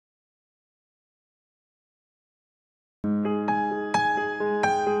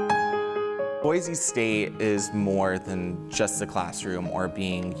Boise State is more than just a classroom or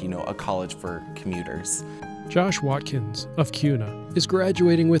being, a college for commuters. Josh Watkins of Kuna is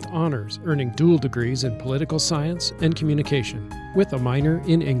graduating with honors, earning dual degrees in political science and communication with a minor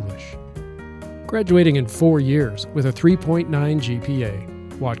in English. Graduating in 4 years with a 3.9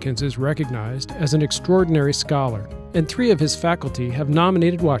 GPA, Watkins is recognized as an extraordinary scholar, and 3 of his faculty have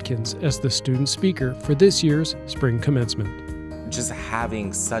nominated Watkins as the student speaker for this year's spring commencement. Just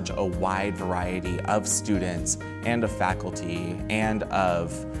having such a wide variety of students and of faculty and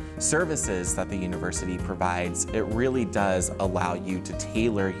of services that the university provides, it really does allow you to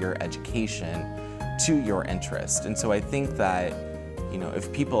tailor your education to your interest. And so I think that,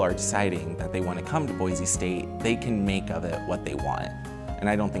 if people are deciding that they want to come to Boise State, they can make of it what they want. And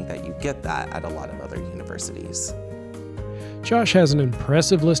I don't think that you get that at a lot of other universities. Josh has an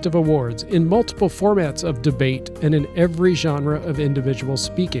impressive list of awards in multiple formats of debate and in every genre of individual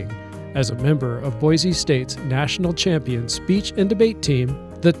speaking as a member of Boise State's national champion speech and debate team,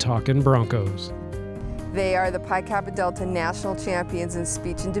 the Talkin Broncos. They are the Pi Kappa Delta national champions in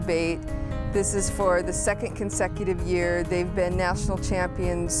speech and debate. This is for the 2nd consecutive year. They've been national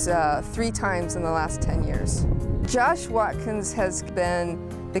champions 3 times in the last 10 years. Josh Watkins has been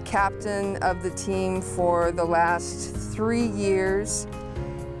the captain of the team for the last 3 years,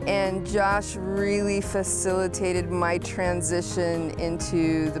 and Josh really facilitated my transition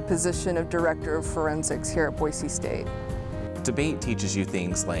into the position of Director of Forensics here at Boise State. Debate teaches you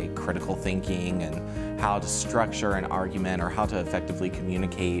things like critical thinking and how to structure an argument or how to effectively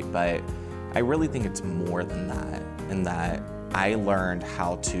communicate, but I really think it's more than that, in that I learned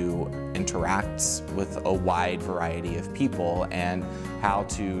how to interact with a wide variety of people and how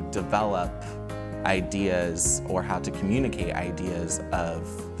to develop ideas or how to communicate ideas of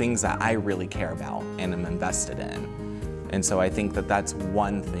things that I really care about and am invested in. And so I think that that's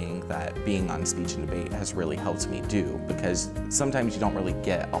one thing that being on speech and debate has really helped me do, because sometimes you don't really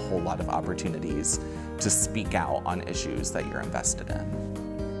get a whole lot of opportunities to speak out on issues that you're invested in.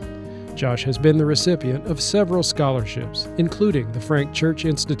 Josh has been the recipient of several scholarships, including the Frank Church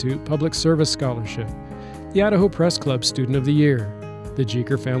Institute Public Service Scholarship, the Idaho Press Club Student of the Year, the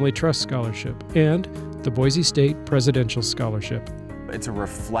Jeeker Family Trust Scholarship, and the Boise State Presidential Scholarship. It's a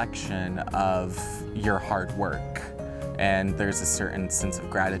reflection of your hard work, and there's a certain sense of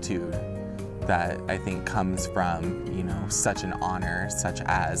gratitude that I think comes from, such an honor, such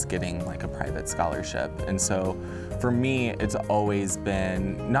as getting like a private scholarship. And so for me, it's always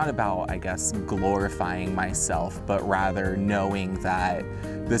been not about, glorifying myself, but rather knowing that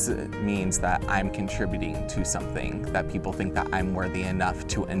this means that I'm contributing to something that people think that I'm worthy enough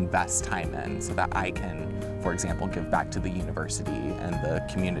to invest time in, so that I can, for example, give back to the university and the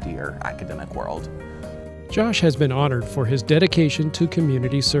community or academic world. Josh has been honored for his dedication to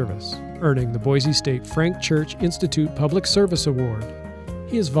community service, earning the Boise State Frank Church Institute Public Service Award.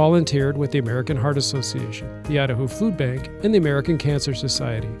 He has volunteered with the American Heart Association, the Idaho Food Bank, and the American Cancer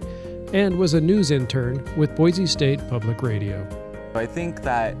Society, and was a news intern with Boise State Public Radio. I think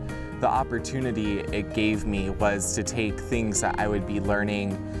that the opportunity it gave me was to take things that I would be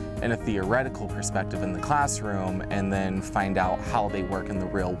learning in a theoretical perspective in the classroom and then find out how they work in the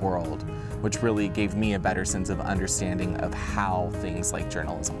real world, which really gave me a better sense of understanding of how things like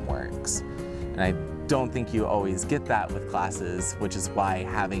journalism works. And I don't think you always get that with classes, which is why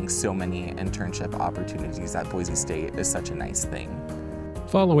having so many internship opportunities at Boise State is such a nice thing.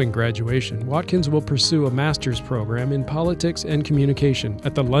 Following graduation, Watkins will pursue a master's program in politics and communication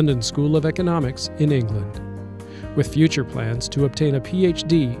at the London School of Economics in England, with future plans to obtain a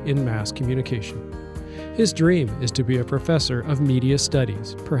Ph.D. in mass communication. His dream is to be a professor of media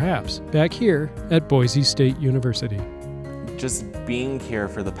studies, perhaps back here at Boise State University. Just being here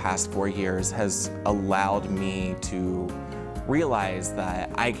for the past 4 years has allowed me to realize that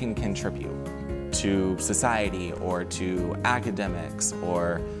I can contribute to society or to academics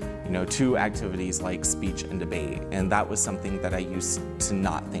or to activities like speech and debate, and that was something that I used to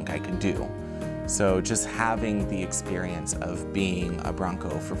not think I could do. So just having the experience of being a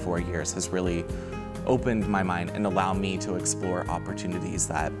Bronco for 4 years has really opened my mind and allowed me to explore opportunities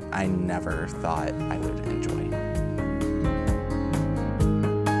that I never thought I would enjoy.